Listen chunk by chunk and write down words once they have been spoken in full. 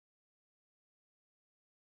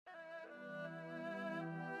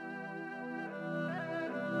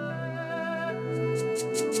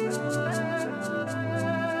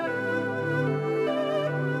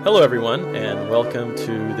Hello everyone, and welcome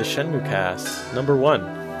to the Shenmue Cast, number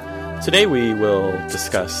 1. Today we will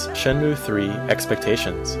discuss Shenmue 3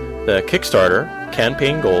 Expectations, the Kickstarter,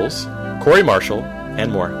 campaign goals, Corey Marshall,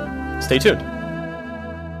 and more. Stay tuned.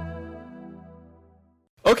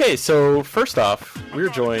 Okay, so first off, we're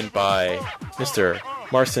joined by Mr.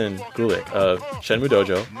 Marcin of Shenmue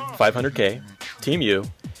Dojo, 500K, Team U,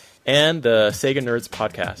 and the Sega Nerds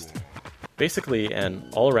podcast. Basically an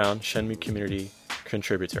all-around Shenmue community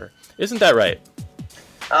contributor. Isn't that right?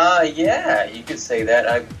 Yeah, you could say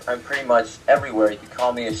that. I'm pretty much everywhere. You could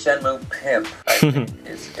call me a Shenmue pimp, I think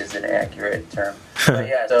is an accurate term. But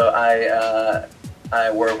yeah, so I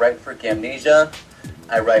write for Gamnesia.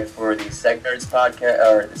 I write for the Sega Nerds podcast,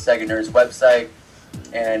 or the Sega Nerds website,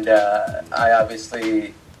 and I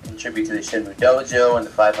obviously contribute to the Shenmue Dojo and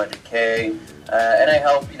the 500K, and I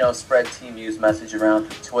help, spread Team U's message around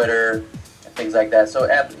through Twitter, things like that. So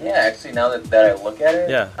yeah, actually now that I look at it,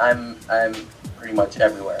 yeah. I'm pretty much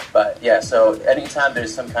everywhere. But yeah, so anytime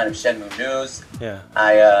there's some kind of Shenmue news, yeah,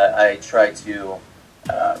 I try to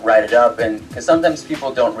write it up, and because sometimes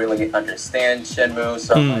people don't really understand Shenmue,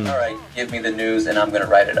 so I'm like, all right, give me the news and I'm going to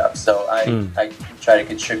write it up. So I try to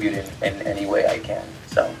contribute in any way I can.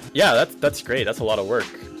 So yeah, that's great. That's a lot of work.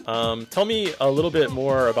 Tell me a little bit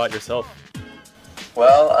more about yourself.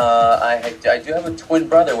 Well, I do have a twin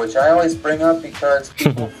brother, which I always bring up because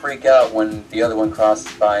people freak out when the other one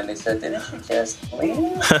crosses by and they said, "Didn't you just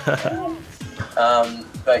leave?"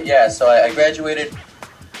 But yeah, so I graduated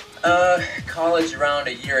college around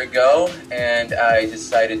a year ago, and I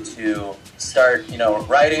decided to start,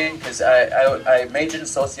 writing, because I majored in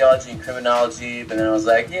sociology and criminology, but then I was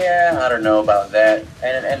like, yeah, I don't know about that.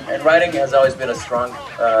 And writing has always been a strong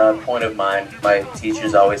point of mine. My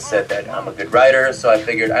teachers always said that I'm a good writer, so I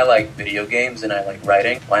figured I like video games and I like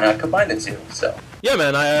writing. Why not combine the two? So yeah,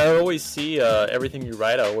 man, I always see everything you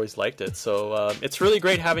write. I always liked it. So it's really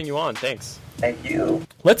great having you on. Thanks. Thank you.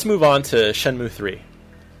 Let's move on to Shenmue 3.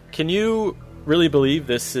 Can you really believe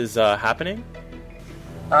this is happening?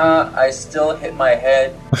 I still hit my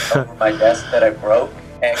head over my desk that I broke,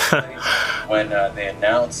 actually, when they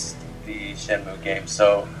announced the Shenmue game.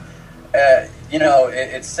 So,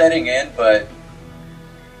 it's setting in, but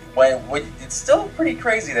when it's still pretty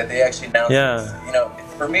crazy that they actually announced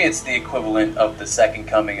this. For me, it's the equivalent of the second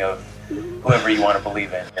coming of whoever you want to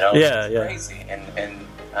believe in. It's crazy, and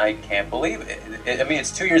I can't believe it. I mean,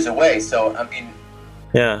 it's 2 years away, so, I mean...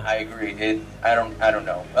 Yeah, I agree. I don't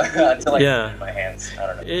know until I get it in my hands. I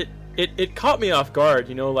don't know. It caught me off guard.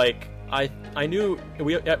 I knew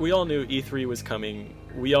we all knew E3 was coming.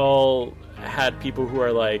 We all had people who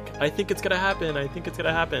are like, I think it's gonna happen.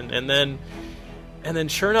 And then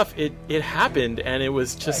sure enough, it happened, and it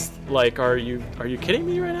was just like, are you kidding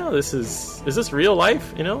me right now? Is this real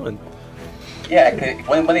life? And yeah,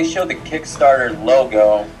 when they showed the Kickstarter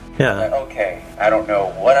logo. Yeah. Like, okay, I don't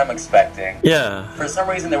know what I'm expecting. Yeah. For some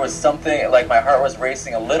reason, there was something, like my heart was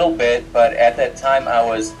racing a little bit, but at that time I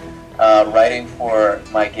was writing for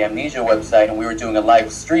my Gamnesia website, and we were doing a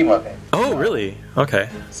live stream of it. Oh, really? Okay.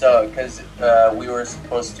 So, because we were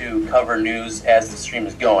supposed to cover news as the stream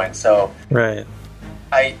is going, so... Right.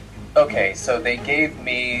 So they gave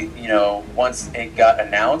me, once it got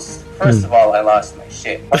announced, first of all, I lost my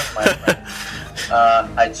shit.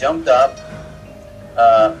 I jumped up.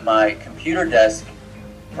 My computer desk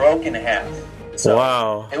broke in half. So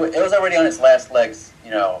wow. It was already on its last legs,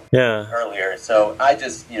 earlier. So I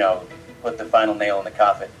just, put the final nail in the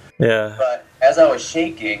coffin. Yeah. But as I was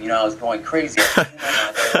shaking, I was going crazy.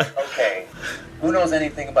 Okay, who knows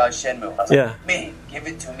anything about Shenmue? I was like, me, give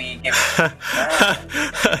it to me, give it to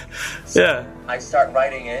me. So I start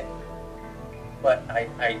writing it, but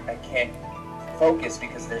I can't focus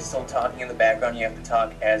because they're still talking in the background. You have to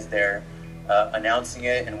talk as they're announcing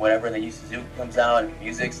it, and whatever the Yu Suzuki comes out and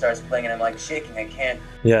music starts playing, and I'm like shaking. I can't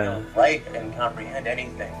write and comprehend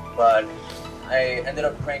anything. But I ended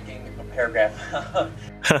up cranking a paragraph out.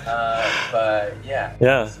 But yeah,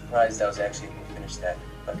 I'm surprised I was able to finish that.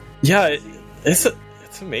 But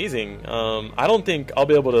it's amazing. I don't think I'll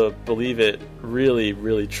be able to believe it, really,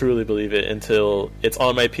 really, truly believe it, until it's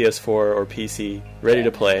on my PS4 or PC, ready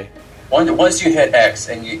to play. Once you hit X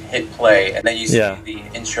and you hit play, and then you see the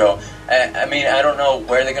intro, I mean, I don't know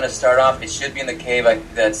where they're going to start off. It should be in the cave.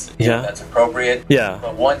 That's appropriate. Yeah.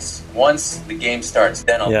 But once the game starts,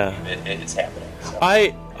 then I'll believe it's happening. So.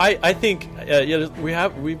 I think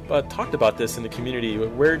we've talked about this in the community.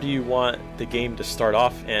 Where do you want the game to start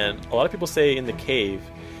off? And a lot of people say in the cave,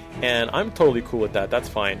 and I'm totally cool with that. That's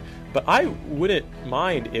fine. But I wouldn't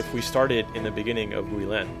mind if we started in the beginning of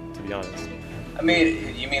Guilin, to be honest. I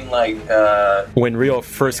mean, you mean like... when Rio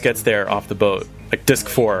first gets there off the boat. like disc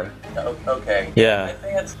 4. Okay. Yeah. I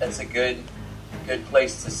think that's a good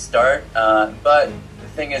place to start. But the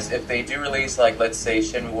thing is, if they do release, like, let's say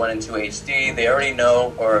Shenmue 1 and 2 HD, they already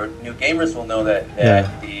know, or new gamers will know that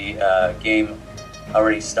the game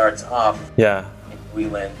already starts off in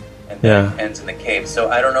Wheeland and then ends in the cave. So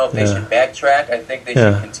I don't know if they should backtrack. I think they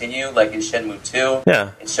should continue, like in Shenmue 2.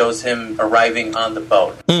 Yeah. It shows him arriving on the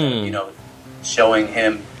boat. So, showing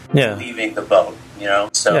him leaving the boat.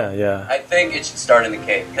 So I think it should start in the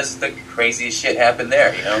cave because the craziest shit happened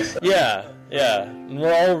there. So. Yeah. And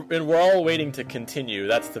we're all waiting to continue.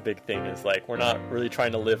 That's the big thing. Is like we're not really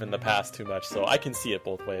trying to live in the past too much. So I can see it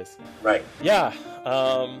both ways. Right. Yeah.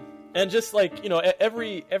 And just like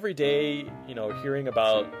every day, hearing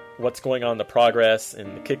about what's going on, the progress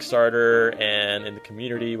in the Kickstarter and in the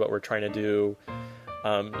community, what we're trying to do.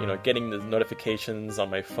 Getting the notifications on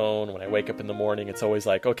my phone when I wake up in the morning, it's always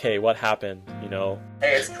like, okay, what happened?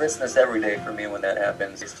 Hey, it's Christmas every day for me when that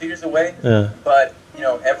happens. It's 2 years away, but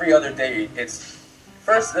every other day.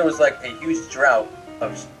 First there was like a huge drought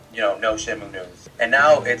of no Shenmue news, and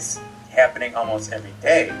now it's happening almost every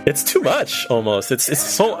day. It's too much, almost. It's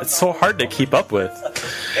so hard to keep up with.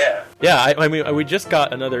 Yeah. I mean, we just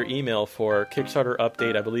got another email for Kickstarter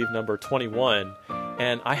update, I believe number 21.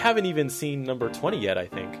 And I haven't even seen number 20 yet, I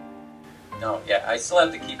think. No, I still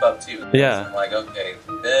have to keep up, too. Yeah. So I'm like, okay,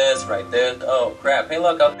 this, right there. Oh, crap. Hey,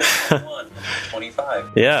 look, I'll get 21,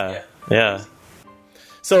 25. Yeah.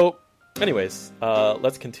 So, anyways,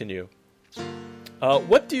 let's continue.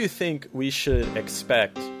 What do you think we should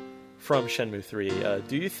expect from Shenmue 3?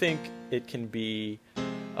 Do you think it can be,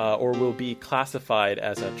 or will be classified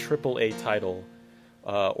as a AAA title?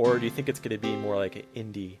 Or do you think it's going to be more like an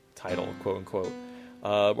indie title, quote-unquote?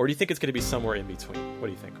 Or do you think it's going to be somewhere in between? What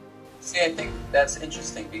do you think? See, I think that's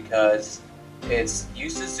interesting because it's Yu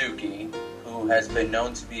Suzuki, who has been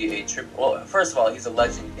known to be a triple... Well, first of all, he's a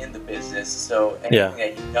legend in the business, so anything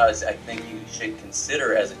that he does, I think you should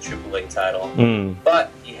consider as a AAA title. But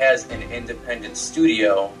he has an independent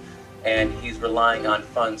studio, and he's relying on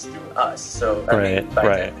funds through us. So, I mean, by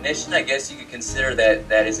definition, I guess you could consider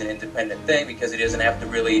that is an independent thing because he doesn't have to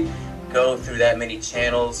really go through that many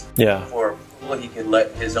channels for approval. He could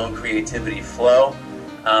let his own creativity flow.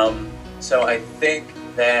 So I think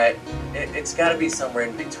that it's got to be somewhere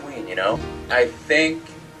in between, I think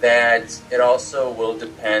that it also will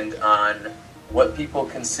depend on what people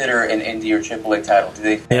consider an indie or AAA title. Do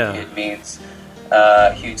they think it means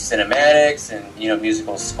huge cinematics and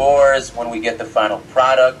musical scores when we get the final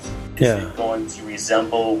product? Is it going to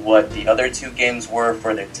resemble what the other two games were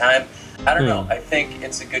for their time? I don't know. I think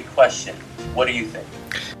it's a good question. What do you think?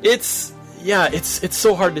 It's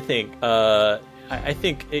so hard to think. I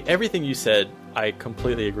think everything you said I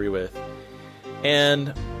completely agree with,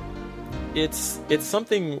 and it's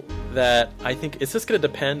something that I think it's just going to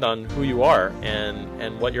depend on who you are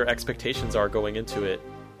and what your expectations are going into it.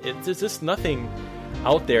 There's just nothing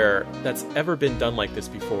out there that's ever been done like this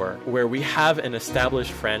before, where we have an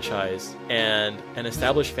established franchise and an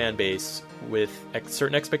established fan base with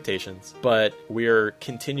certain expectations, but we're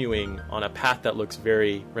continuing on a path that looks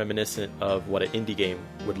very reminiscent of what an indie game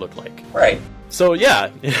would look like. Right. So yeah,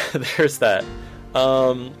 there's that.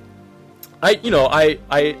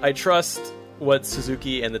 I trust what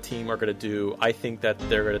Suzuki and the team are going to do. I think that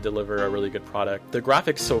they're going to deliver a really good product. The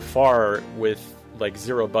graphics so far, with like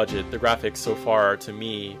zero budget, the graphics so far to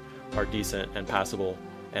me are decent and passable,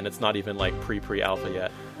 and it's not even like pre-alpha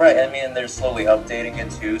yet. Right, I mean, they're slowly updating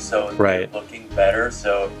it too, so they're looking better.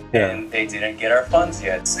 So, and they didn't get our funds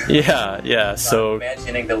yet. So So I'm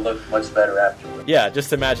imagining they'll look much better afterwards. Yeah,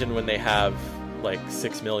 just imagine when they have like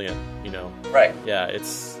 6 million. Right. Yeah,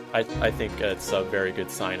 I think it's a very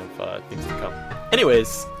good sign of things to come.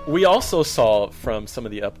 Anyways, we also saw from some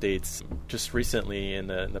of the updates just recently in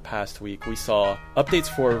the past week, we saw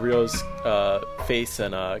updates for Ryo's face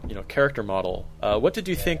and character model. What did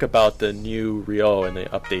you think about the new Ryo and the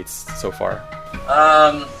updates so far?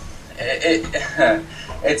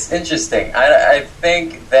 It's interesting. I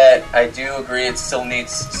think that I do agree it still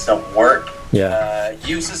needs some work.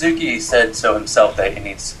 Yu Suzuki said so himself that he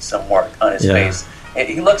needs some work on his face.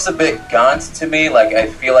 He looks a bit gaunt to me. Like, I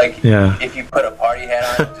feel like if you put a party hat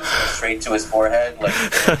on, it just goes straight to his forehead, like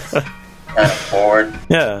it's kind of forward.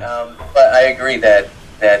 But I agree that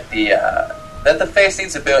the face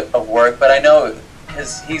needs a bit of work. But I know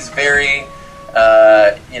because he's very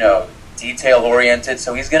detail oriented,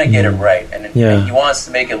 so he's gonna get it right, and he wants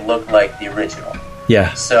to make it look like the original.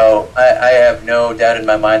 So I have no doubt in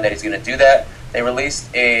my mind that he's gonna do that. They released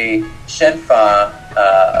a Shenfa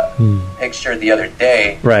picture the other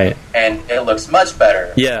day, and it looks much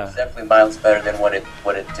better. It's definitely miles better than what it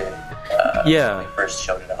did. when they first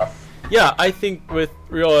showed it off. Yeah, I think with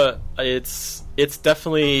Ryoa, it's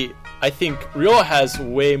definitely. I think Ryoa has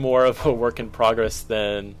way more of a work in progress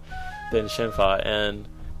than Shenfa, and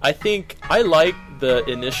I think I like the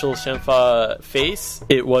initial Shenfa face.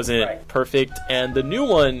 It wasn't perfect, and the new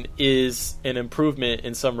one is an improvement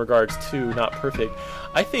in some regards too, not perfect.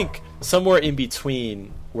 I think somewhere in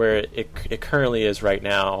between where it currently is right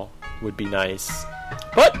now would be nice,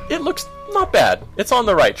 but it looks not bad. It's on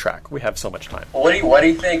the right track. We have so much time. What do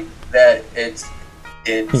you think that it's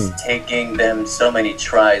taking them so many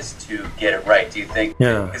tries to get it right? Do you think?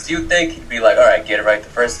 Yeah. Because you think you'd be like, all right, get it right the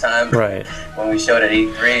first time. Right. When we showed at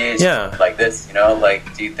E3, it's like this, you know.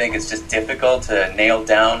 Like, do you think it's just difficult to nail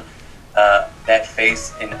down that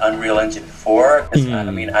face in Unreal Engine 4? Because I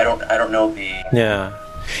mean, I don't know the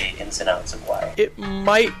ins and outs of why. It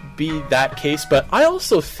might be that case, but I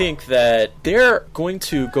also think that they're going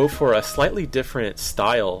to go for a slightly different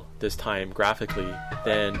style this time graphically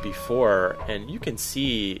than before, and you can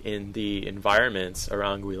see in the environments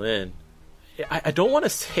around Guilin. I don't want to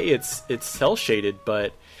say it's cel shaded,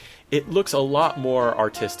 but it looks a lot more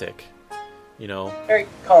artistic. You know, very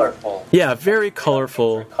colorful. Yeah, very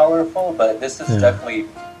colorful. Colorful, but this is definitely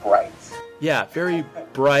bright. Yeah, very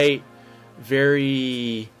bright.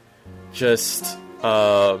 Very just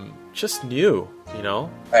new, you know.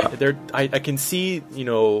 Right. I can see, you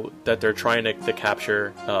know, that they're trying to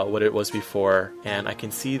capture what it was before, and I can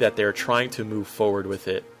see that they're trying to move forward with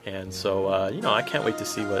it, and so you know, I can't wait to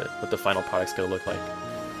see what the final product's gonna look like.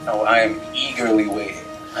 Oh, I am eagerly waiting.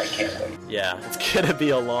 I can't wait. Yeah, it's gonna be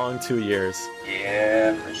a long 2 years.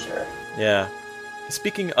 Yeah, for sure. Yeah.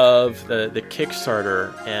 Speaking of the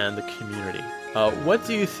Kickstarter and the community, what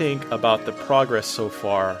do you think about the progress so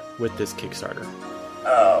far with this Kickstarter?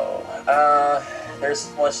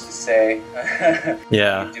 There's much to say.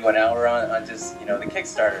 Yeah. We could do an hour on just, you know, the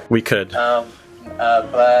Kickstarter. We could.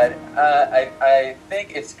 But I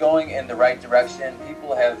think it's going in the right direction.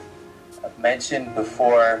 People have mentioned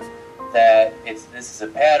before that this is a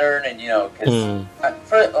pattern, and you know, because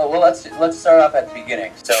let's start off at the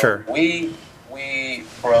beginning. So sure. we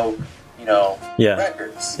broke, you know,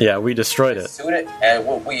 records. Yeah, we destroyed it. Sued it, and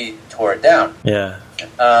we tore it down. Yeah.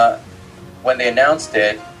 When they announced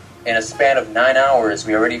it, in a span of 9 hours,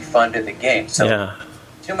 we already funded the game. So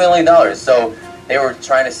 $2 million. So they were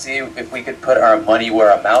trying to see if we could put our money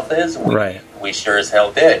where our mouth is. We sure as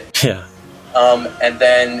hell did. Yeah. And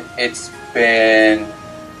then it's been,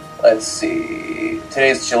 let's see,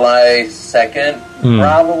 today's July 2nd,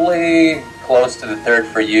 probably close to the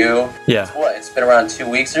 3rd for you. Yeah. It's been around 2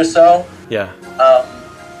 weeks or so. Yeah.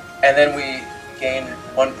 And then we gained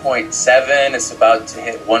 1.7. It's about to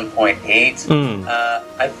hit 1.8.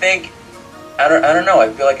 I think, I don't know. I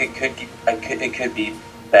feel like it could be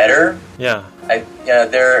better. Yeah.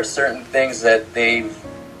 There are certain things that they've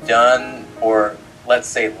done, or let's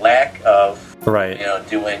say lack of. Right. You know,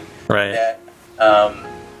 doing. Right. That.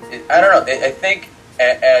 I don't know. I think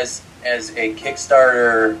as a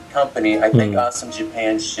Kickstarter company, I think Awesome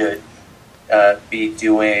Japan should be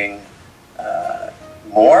doing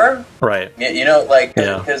more. Right. You know, like,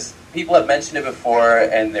 because people have mentioned it before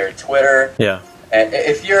in their Twitter. Yeah. And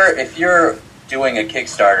if you're doing a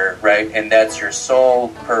Kickstarter, right, and that's your sole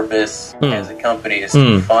purpose as a company is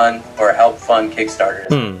to fund or help fund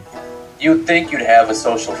Kickstarters, you'd think you'd have a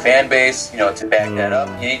social fan base, you know, to back that up.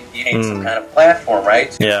 You need some kind of platform,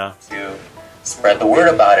 right, to spread the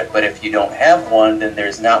word about it. But if you don't have one, then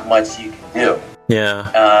there's not much you can do.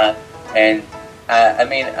 Yeah. And I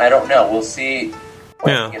mean, I don't know. We'll see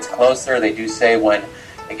when it gets closer. They do say when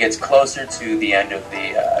it gets closer to the end of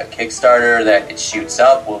the Kickstarter that it shoots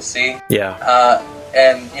up. We'll see. Yeah.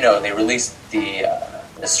 And, you know, they released the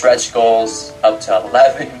stretch goals up to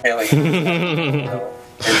 11 million.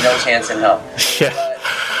 So there's no chance in hell. Yeah.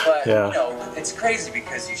 But you know, it's crazy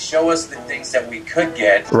because you show us the things that we could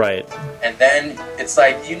get. Right. And then it's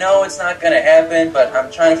like, you know, it's not going to happen, but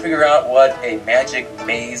I'm trying to figure out what a magic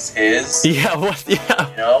maze is. Yeah, what? Yeah.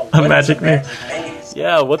 You know, a magic maze. Maze?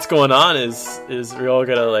 Yeah, what's going on is we're all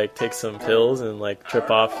going to, like, take some pills and, like, trip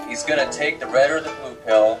off. He's going to take the red or the blue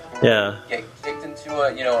pill. Yeah. Get kicked into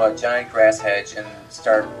a giant grass hedge and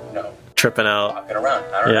start, you know, tripping out. Walking around.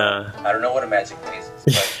 I don't know. I don't know what a magic maze is.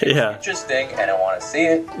 But it's interesting, and I want to see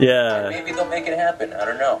it. Yeah. And maybe they'll make it happen. I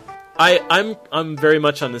don't know. I'm very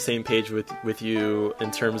much on the same page with you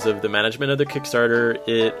in terms of the management of the Kickstarter.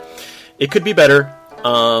 It could be better.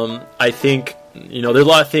 I think, you know, there's a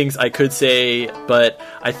lot of things I could say, but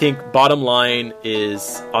I think bottom line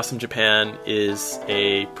is Awesome Japan is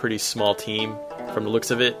a pretty small team from the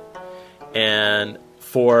looks of it, and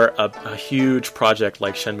for a huge project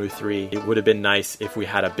like Shenmue 3, it would have been nice if we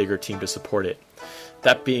had a bigger team to support it.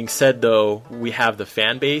 That being said, though, we have the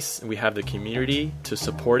fan base, we have the community to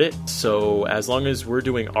support it. So as long as we're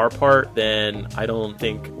doing our part, then I don't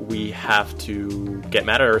think we have to get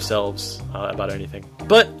mad at ourselves about anything.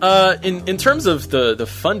 But in terms of the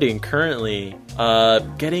funding currently,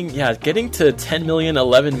 getting to 10 million,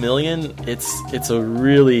 11 million, it's a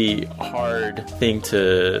really hard thing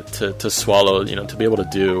to swallow, to be able to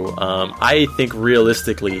do. I think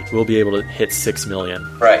realistically we'll be able to hit 6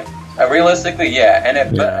 million. Right. Realistically, yeah,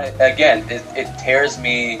 and but again, it tears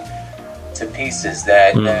me to pieces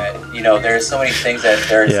that there's so many things that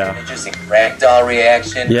there's interesting ragdoll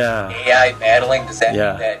reaction, AI battling. Does that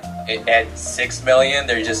mean that at 6 million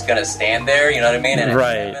they're just gonna stand there? You know what I mean? And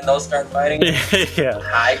then they'll start fighting.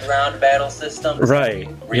 High ground battle systems. Right.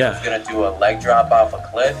 Ryu's gonna do a leg drop off a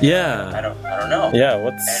cliff. Yeah. I don't know. Yeah.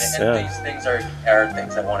 And these things are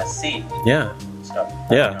things I want to see. Yeah. So,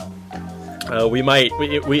 yeah. We might,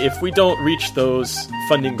 if we don't reach those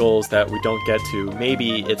funding goals that we don't get to,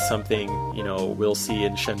 maybe it's something, we'll see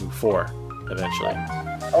in Shenmue 4 eventually.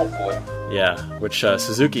 Oh, boy. Yeah, which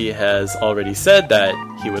Suzuki has already said that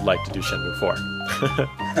he would like to do Shenmue 4.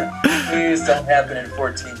 Please don't happen in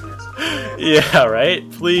 14 years. Yeah, right?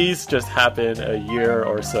 Please just happen a year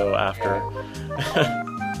or so after.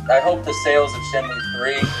 I hope the sales of Shenmue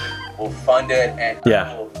 3 will fund it and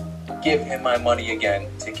will give him my money again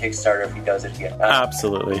to Kickstarter if he does it again.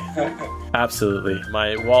 Absolutely. Absolutely.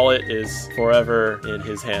 My wallet is forever in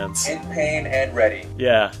his hands. In pain and ready.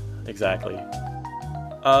 Yeah, exactly.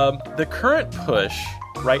 The current push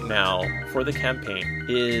right now for the campaign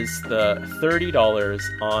is the $30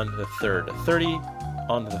 on the 3rd. $30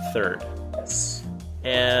 on the 3rd. Yes.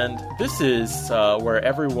 And this is where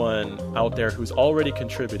everyone out there who's already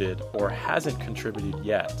contributed or hasn't contributed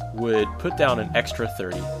yet would put down an extra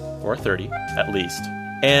 30 or 30 at least.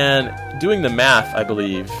 And doing the math, I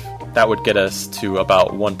believe that would get us to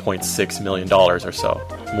about $1.6 million or so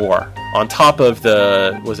more. On top of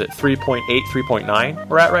the, was it 3.8, 3.9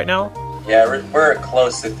 we're at right now? Yeah, we're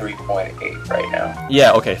close to 3.8 right now.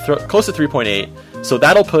 Yeah, okay, close to 3.8. So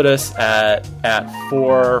that'll put us at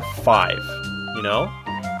 4.5.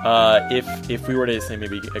 If we were to say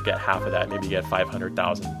maybe get half of that, maybe get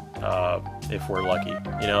 500,000 if we're lucky,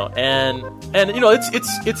 and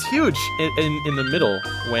it's huge in the middle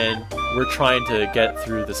when we're trying to get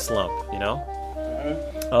through the slump,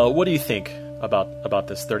 Mm-hmm. What do you think about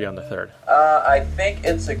this 30 on the 3rd? I think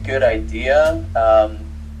it's a good idea.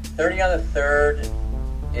 30 on the 3rd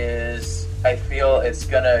is, I feel it's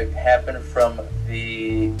gonna happen from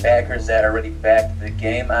the backers that already backed the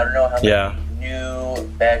game. I don't know how many new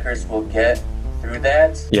backers will get through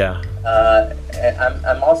that. Yeah.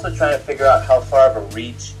 I'm also trying to figure out how far of a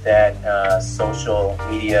reach that social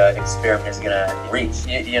media experiment is going to reach.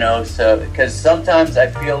 So because sometimes I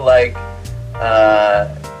feel like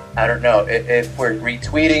I don't know if we're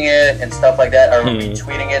retweeting it and stuff like that. Are we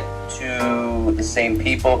retweeting it to the same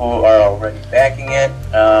people who are already backing it?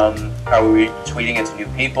 Are we retweeting it to new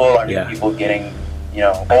people? Are new people getting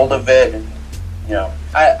hold of it?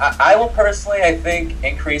 I will personally, I think,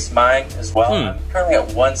 increase mine as well. I'm currently at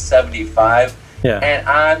 175, and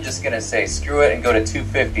I'm just going to say screw it and go to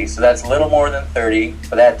 250. So that's a little more than 30,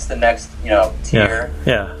 but that's the next, tier.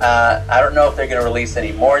 I don't know if they're going to release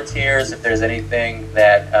any more tiers, if there's anything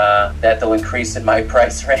that they'll increase in my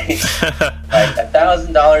price range. Like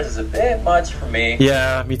 $1,000 is a bit much for me.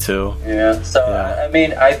 Yeah, me too. Yeah. So I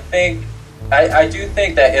mean, I do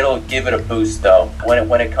think that it'll give it a boost, though,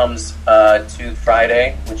 when it comes to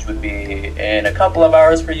Friday, which would be in a couple of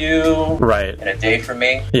hours for you, right? In a day for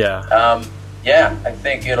me. Yeah. I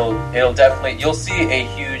think it'll definitely, you'll see a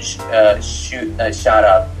huge shot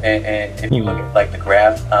up, and if you look at like the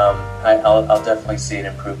graph, I'll definitely see an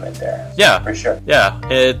improvement there. Yeah, for sure. Yeah,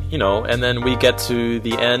 and then we get to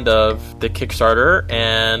the end of the Kickstarter,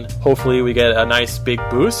 and hopefully we get a nice big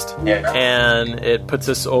boost. Yeah, and it puts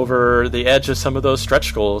us over the edge of some of those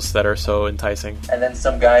stretch goals that are so enticing. And then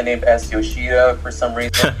some guy named S. Yoshida, for some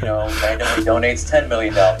reason, randomly donates $10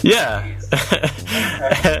 million. Yeah.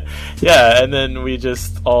 Yeah, and then we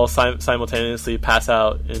just all simultaneously pass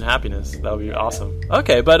out in happiness. That would be awesome.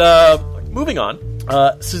 Okay, but moving on.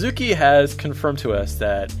 Suzuki has confirmed to us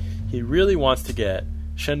that he really wants to get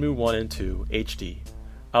Shenmue 1 and 2 HD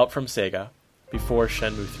out from Sega before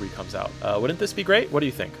Shenmue 3 comes out. Wouldn't this be great? What do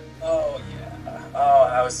you think? Oh, yeah. Oh,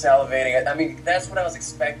 I was salivating. I mean, that's what I was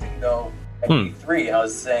expecting, though, at E3. I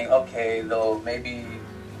was saying, okay, they'll maybe...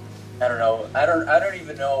 I don't know. I don't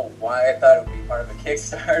even know why I thought it would be part of a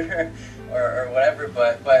Kickstarter or whatever.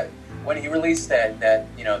 But when he released that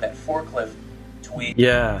forklift tweet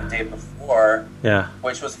the day before. Yeah.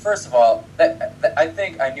 Which was, first of all, I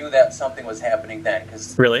think I knew that something was happening then.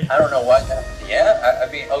 Cause really? I don't know what. Yeah.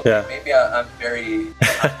 I mean, okay, maybe I'm very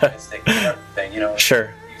optimistic and everything. You know.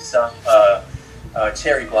 Sure. You saw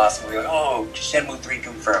Cherry Blossom. We're like, oh, Shenmue 3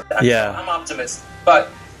 confirmed. I'm optimistic, but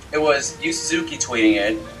it was Yu Suzuki tweeting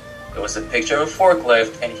it. It was a picture of a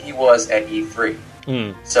forklift, and he was at E3.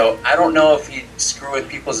 So I don't know if he'd screw with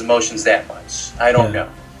people's emotions that much. I don't know.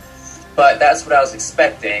 But that's what I was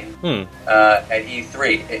expecting at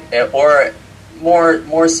E3. Or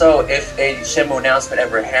more so, if a Shenmue announcement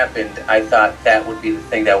ever happened, I thought that would be the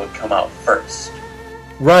thing that would come out first.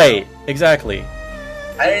 Right, exactly.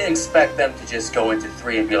 I didn't expect them to just go into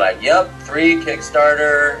 3 and be like, "Yep, 3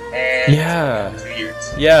 Kickstarter and 2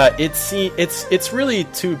 years." Yeah, it's really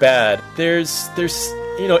too bad. There's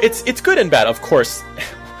you know, it's good and bad. Of course,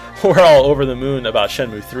 we're all over the moon about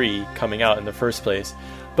Shenmue 3 coming out in the first place.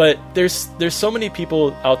 But there's so many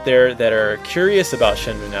people out there that are curious about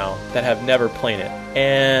Shenmue now that have never played it.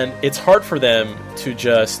 And it's hard for them to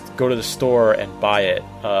just go to the store and buy it.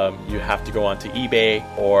 You have to go onto eBay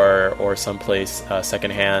or someplace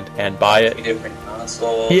secondhand and buy it. Different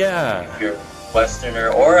consoles. Yeah. If you're a Westerner.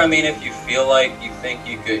 Or, I mean, if you feel like you think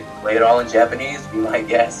you could play it all in Japanese, be my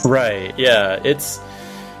guess. Right, yeah. It's,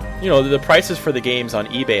 you know, the prices for the games on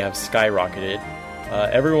eBay have skyrocketed.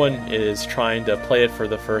 Everyone is trying to play it for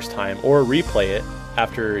the first time or replay it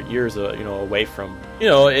after years, away from. You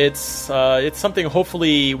know, it's something.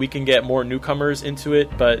 Hopefully, we can get more newcomers into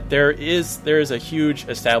it. But there is a huge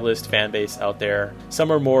established fan base out there.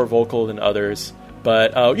 Some are more vocal than others.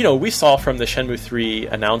 But we saw from the Shenmue 3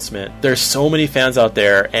 announcement, there's so many fans out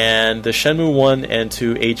there, and the Shenmue 1 and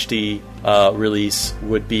 2 HD release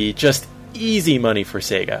would be just easy money for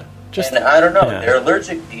Sega. And I don't know, they're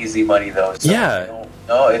allergic to easy money though. So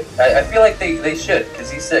I feel like they should, because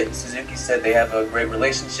Suzuki said they have a great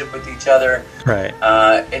relationship with each other. Right.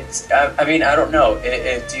 I mean, I don't know.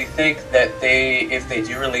 Do you think that if they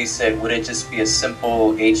do release it, would it just be a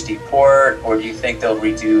simple HD port, or do you think they'll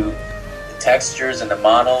redo the textures and the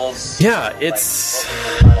models? Yeah, it's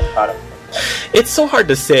so hard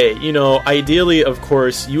to say. You know, ideally, of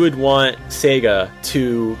course, you would want Sega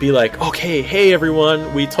to be like, okay, hey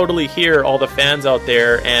everyone, we totally hear all the fans out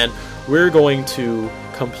there, and we're going to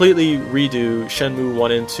completely redo Shenmue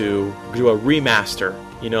 1 and 2, do a remaster.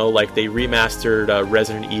 You know, like they remastered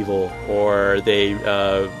Resident Evil, or they,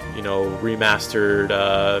 remastered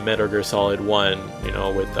Metal Gear Solid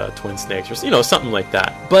 1, with Twin Snakes, or, something like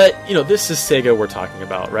that. But, this is Sega we're talking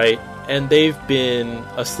about, right? And they've been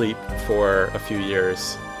asleep for a few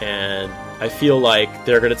years, and I feel like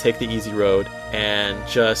they're going to take the easy road and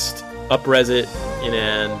just up-res it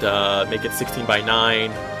and make it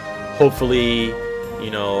 16:9. Hopefully,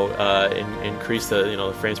 increase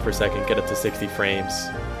the frames per second, get it to 60 frames.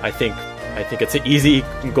 I think it's an easy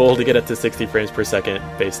goal to get it to 60 frames per second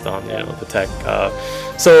based on the tech.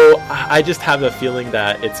 So I just have a feeling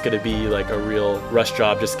that it's going to be like a real rush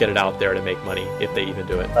job. Just get it out there to make money if they even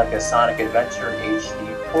do it. Like a Sonic Adventure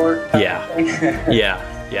HD port. Yeah.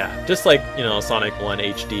 Just like Sonic 1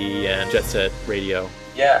 HD and Jet Set Radio.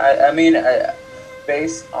 Yeah, I mean.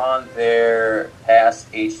 Based on their past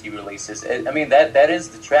HD releases, I mean that is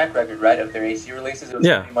the track record, right, of their HD releases. It was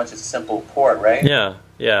pretty much a simple port, right?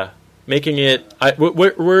 Yeah. Making it.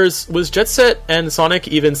 Was Jet Set and Sonic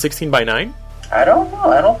even 16:9? I don't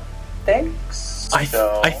know. I don't think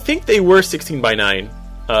so. I think they were 16:9.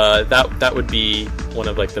 That would be one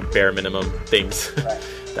of like the bare minimum things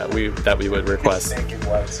that we would request.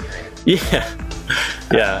 Yeah.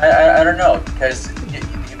 I don't know, because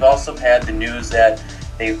you've also had the news that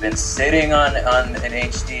they've been sitting on an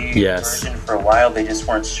HD version for a while. They just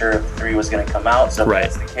weren't sure if 3 was going to come out. So if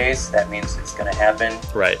that's the case, that means it's going to happen.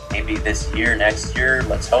 Right. Maybe this year, next year.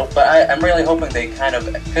 Let's hope. But I'm really hoping they kind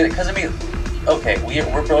of, because I mean, okay,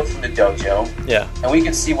 we're both from the dojo. Yeah. And we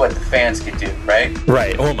can see what the fans could do, right?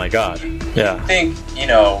 Right. Oh my God. Yeah. I think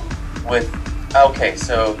with. Okay,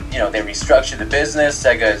 so, they restructured the business.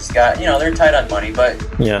 Sega's got, they're tight on money, but,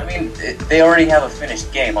 I mean, they already have a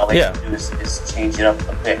finished game. All they have to do is change it up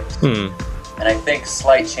a bit. And I think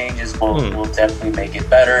slight changes will definitely make it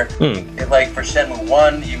better. Like for Shenmue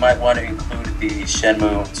 1, you might want to include the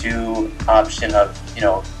Shenmue 2 option of,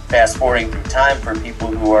 fast-forwarding through time for people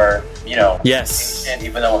who are, patient,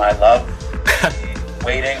 even though I love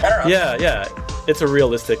waiting. I don't know. Yeah. It's a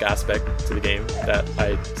realistic aspect to the game that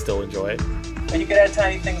I still enjoy. But you could add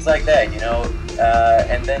tiny things like that,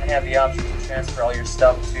 and then have the option to transfer all your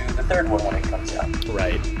stuff to the third one when it comes out.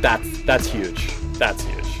 Right. That's huge. That's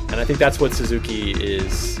huge. And I think that's what Suzuki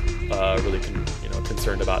is really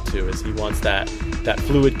concerned about too. Is he wants that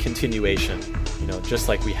fluid continuation just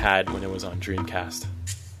like we had when it was on Dreamcast.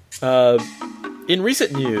 In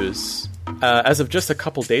recent news, as of just a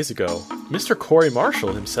couple days ago, Mr. Corey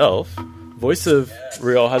Marshall himself, voice of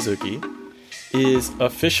Ryo Hazuki, is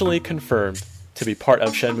officially confirmed to be part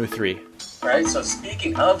of Shenmue 3. Right, so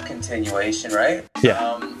speaking of continuation, right?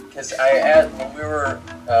 Yeah. Because when we were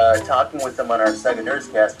talking with them on our Sega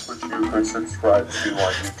Nerds Cast, which you could subscribe to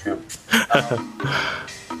on YouTube,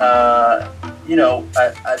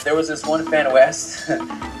 there was this one fan who asked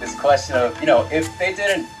this question of, if they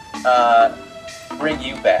didn't bring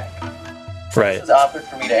you back, right? This was offered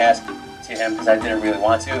for me to ask to him because I didn't really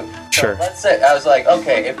want to. Sure. So let's say, I was like,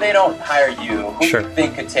 okay, if they don't hire you, who do you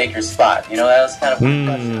think could take your spot? That was kind of a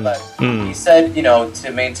question. But he said,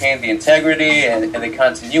 to maintain the integrity and the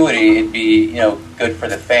continuity, it'd be, good for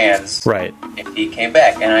the fans, right, if he came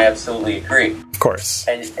back. And I absolutely agree. Of course.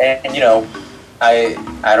 And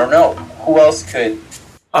I don't know who else could.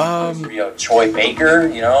 Troy Baker,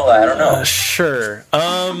 I don't know. Sure.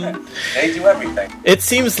 They do everything. It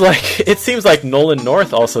seems like Nolan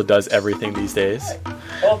North also does everything these days. Right.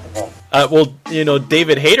 Both of them.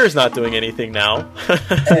 David Hayter's not doing anything now. Hey,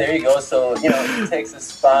 there you go. So, he takes a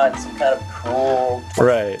spot, some kind of cruel,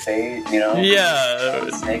 right? Fate, Yeah.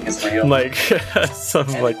 Snake is real. Like some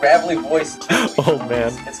and gravelly voice too. Oh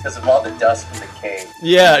man. It's because of all the dust from the cave.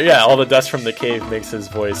 Yeah. All the dust from the cave makes his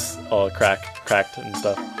voice all cracked and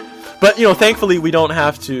stuff. But thankfully we don't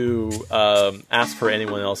have to ask for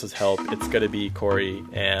anyone else's help. It's gonna be Corey,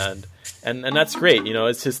 and that's great.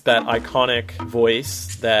 It's just that iconic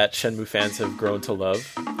voice that Shenmue fans have grown to love.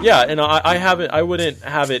 Yeah, and I wouldn't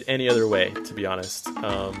have it any other way, to be honest.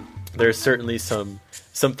 There's certainly some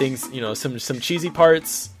things, some cheesy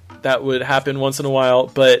parts that would happen once in a while,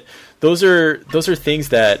 but those are things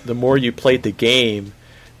that the more you played the game,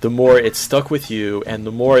 the more it stuck with you, and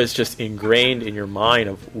the more it's just ingrained in your mind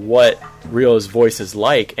of what Ryo's voice is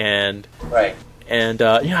like, and right. And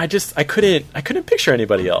I couldn't picture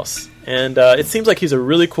anybody else, and it seems like he's a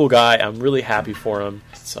really cool guy. I'm really happy for him,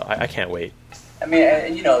 so I can't wait. I mean,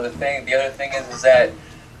 the other thing is that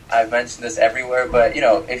I've mentioned this everywhere, but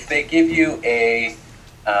if they give you a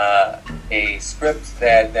script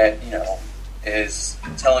that is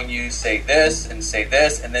telling you say this, and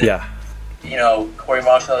then Corey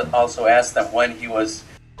Marshall also asked them when he was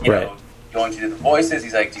going to do the voices.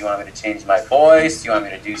 He's like, do you want me to change my voice? Do you want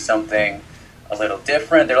me to do something a little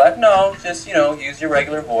different? They're like, no, just use your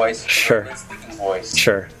regular voice, speaking voice.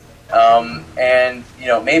 Sure. And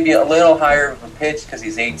maybe a little higher of a pitch because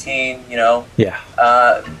he's 18. Yeah.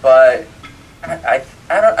 But I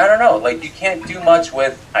don't know. Like, you can't do much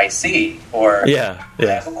with I see or I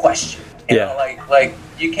have a question. You know, like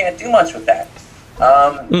you can't do much with that.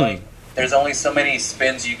 Like, there's only so many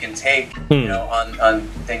spins you can take, on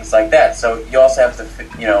things like that. So you also have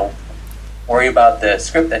to, worry about the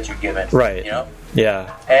script that you're given. Right.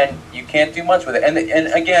 Yeah. And you can't do much with it. And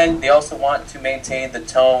again, they also want to maintain the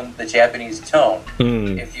tone, the Japanese tone.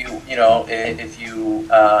 If you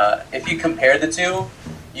compare the two,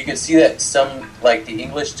 you can see that the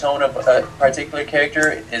English tone of a particular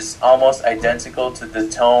character is almost identical to the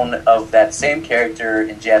tone of that same character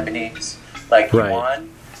in Japanese. Like Yuan.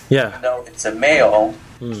 Yeah. No, it's a male.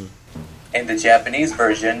 In the Japanese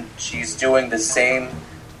version, she's doing the same.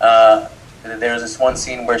 There's this one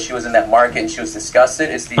scene where she was in that market and she was disgusted.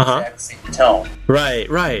 It's the exact same tone. Right.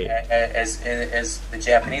 As the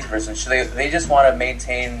Japanese version. So they just want to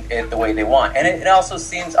maintain it the way they want. And it also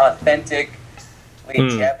seems authentically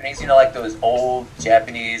Japanese. Like those old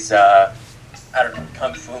Japanese,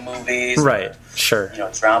 kung fu movies. Right. Or,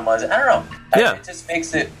 dramas. I don't know. Yeah. It just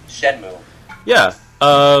makes it Shenmue. Yeah.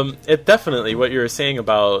 It definitely, what you were saying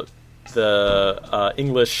about the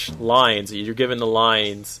English lines, you're given the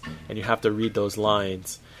lines and you have to read those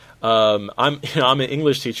lines. I'm an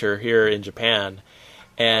English teacher here in Japan,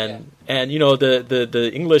 and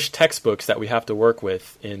the English textbooks that we have to work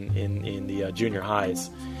with in the junior highs,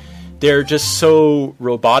 they're just so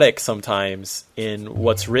robotic sometimes in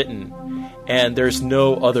what's written, and there's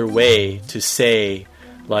no other way to say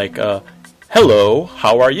like hello,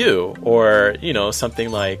 how are you, or something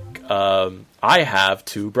like I have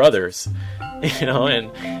two brothers,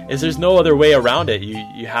 and there's no other way around it.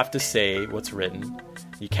 You have to say what's written.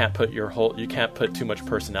 You can't put too much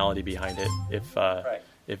personality behind it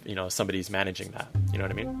if somebody's managing that. You know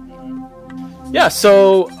what I mean? Yeah.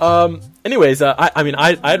 So, anyways,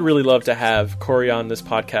 I'd really love to have Corey on this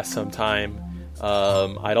podcast sometime.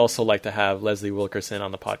 I'd also like to have Leslie Wilkerson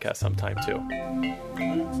on the podcast sometime too.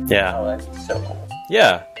 Yeah. Oh, that's so cool.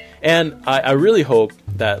 Yeah. And I really hope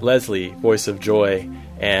that Leslie, voice of Joy,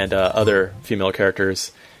 and other female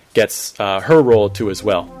characters, gets her role too as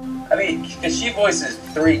well. I mean, because she voices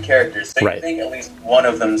 3 characters, so right. you think at least one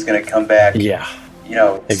of them is going to come back. Yeah. You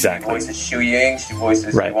know, exactly. She voices Shu Ying, she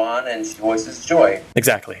voices right. Yuan, and she voices Joy.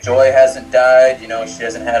 Exactly. Joy hasn't died, you know, she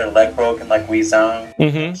hasn't had her leg broken like Wei Zhang.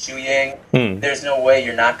 Mm-hmm. Shu Ying, there's no way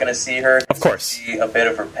you're not going to see her. Of course. See a bit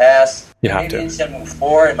of her past. You have Maybe to. in Shenmue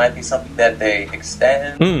 4, it might be something that they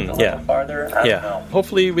extend a little farther. I don't know.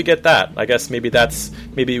 Hopefully we get that. I guess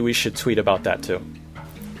maybe we should tweet about that too.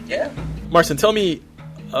 Yeah. Marcin, tell me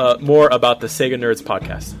more about the Sega Nerds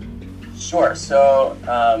podcast. Sure. So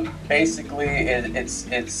basically,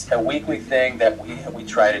 it's a weekly thing that we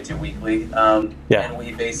try to do weekly, and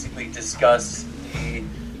we basically discuss the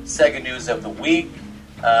Sega news of the week.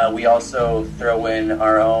 We also throw in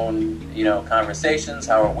our own, conversations,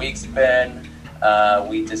 how our week's been.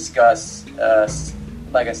 We discuss,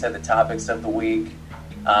 like I said, the topics of the week,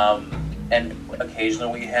 and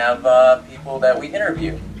occasionally we have people that we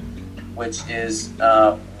interview, which is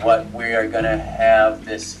what we are going to have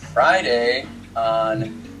this Friday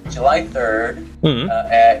on July 3rd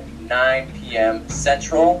at 9 p.m.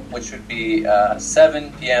 Central, which would be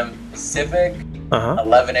 7 p.m. Pacific,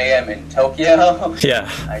 11 a.m. in Tokyo. Yeah.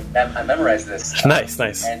 I memorized this. Nice.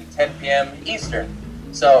 And 10 p.m. Eastern.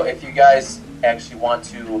 So if you guys actually want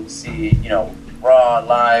to see, raw,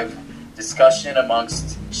 live discussion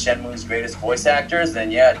amongst Shenmue's greatest voice actors,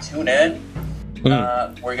 then tune in.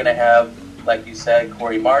 We're going to have, like you said,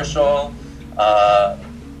 Corey Marshall,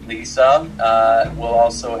 Lisa. We'll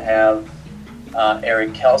also have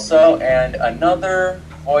Eric Kelso, and another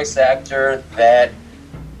voice actor that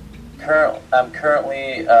I'm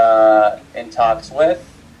currently in talks with.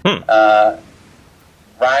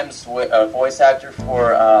 Rhymes with a voice actor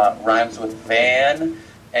for rhymes with van,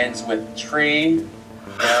 ends with tree.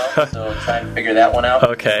 So trying to figure that one out.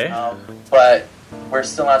 Okay. But we're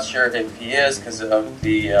still not sure if he is because of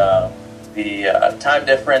the time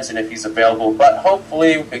difference and if he's available. But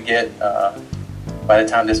hopefully we could get, by the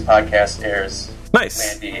time this podcast airs,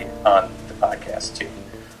 Randy on the podcast too.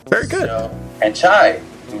 Very good. And Chai,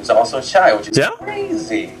 who's also Chai, which is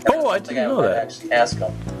crazy. I didn't know that. Actually ask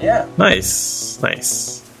him. Yeah. Nice.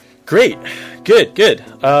 Great. Good.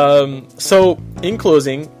 So in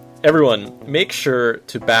closing, everyone, make sure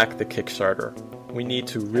to back the Kickstarter. We need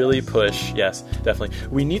to really push, yes, definitely.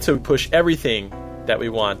 We need to push everything that we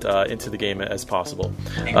want into the game as possible.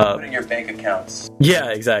 You can put in your bank accounts. Yeah,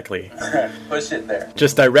 exactly. Push it there.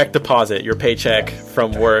 Just direct deposit your paycheck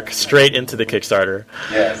from work straight into the Kickstarter.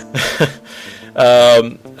 Yes.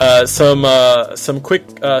 Some quick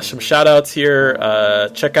shout outs here.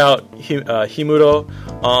 Check out Himuro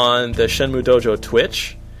on the Shenmue Dojo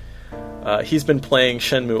Twitch. He's been playing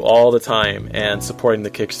Shenmue all the time and supporting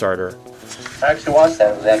the Kickstarter. I actually watched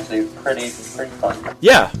that. It was actually pretty fun.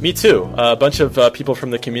 Yeah, me too. A bunch of people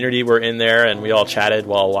from the community were in there, and we all chatted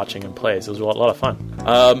while watching him play. So it was a lot of fun.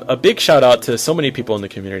 A big shout out to so many people in the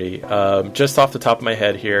community. Just off the top of my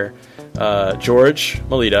head here, George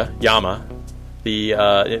Melita, Yama, the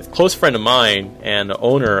close friend of mine and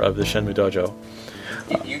owner of the Shenmue Dojo.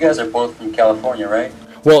 You guys are both from California, right?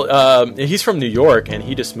 Well, he's from New York, and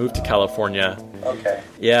he just moved to California. Okay.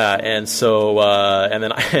 Yeah, and so, and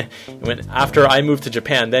then after I moved to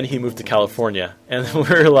Japan, then he moved to California, and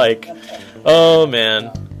we're like, oh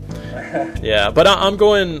man, yeah. But I'm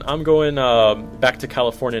going back to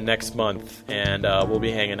California next month, and we'll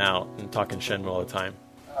be hanging out and talking Shenmue all the time.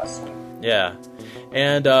 Awesome. Yeah,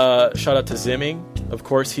 and shout out to Zimming. Of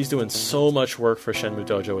course, he's doing so much work for Shenmue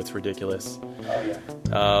Dojo, it's ridiculous. Oh,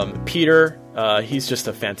 yeah. Peter, he's just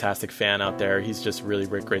a fantastic fan out there. He's just really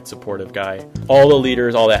great supportive guy. All the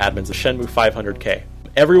leaders, all the admins of Shenmue 500K.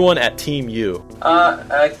 Everyone at Team U.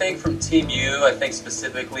 I think from Team U, I think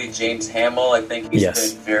specifically James Hamill, I think he's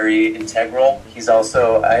been very integral. He's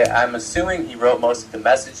also, I'm assuming he wrote most of the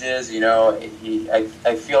messages,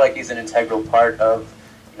 I feel like he's an integral part of,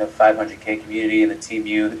 500K community and the Team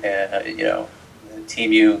U, the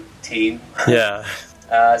Team U team. Yeah.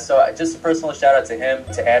 So just a personal shout out to him,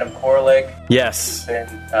 to Adam Korlick. Yes. He's been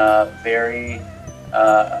very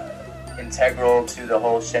integral to the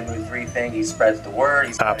whole Shenmue 3 thing. He spreads the word.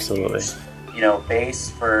 He's absolutely, base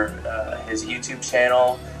for his YouTube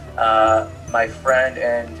channel. My friend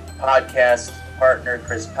and podcast partner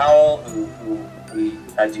Chris Powell, who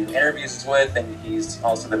I do interviews with, and he's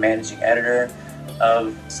also the managing editor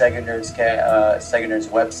of Sega Nerds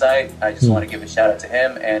website. I just want to give a shout out to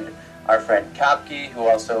him, and our friend Kopke, who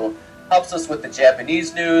also helps us with the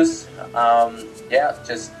Japanese news.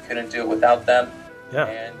 Just couldn't do it without them. Yeah.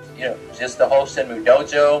 And just the whole Shenmue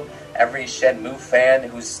Dojo, every Shenmue fan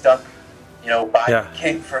who's stuck by the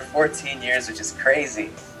game for 14 years, which is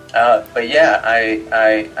crazy. I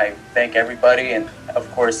thank everybody, and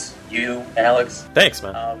of course you, Alex. Thanks,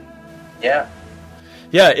 man. Yeah.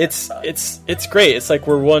 Yeah, it's great. It's like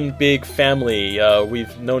we're one big family.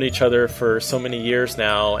 We've known each other for so many years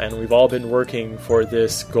now, and we've all been working for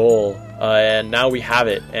this goal, and now we have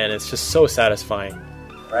it, and it's just so satisfying.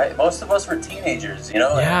 Right? Most of us were teenagers, you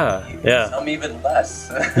know? Yeah. Some even less.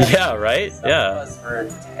 Yeah, right? Some of us were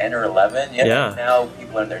 10 or 11. Yeah. Now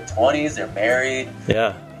people are in their 20s, they're married.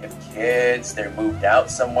 Yeah. They have kids, they're moved out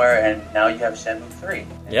somewhere, and now you have Shenmue 3.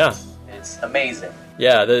 It's amazing.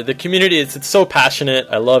 Yeah, the community, it's so passionate.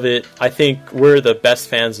 I love it. I think we're the best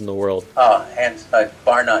fans in the world. Oh,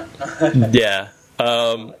 bar none. Yeah.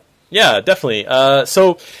 Yeah, definitely.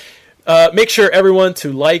 So make sure everyone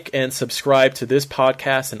to like and subscribe to this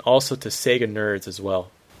podcast and also to Sega Nerds as well.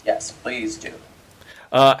 Yes, please do.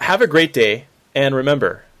 Have a great day. And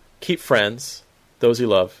remember, keep friends, those you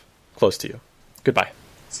love, close to you. Goodbye.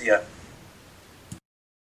 See ya.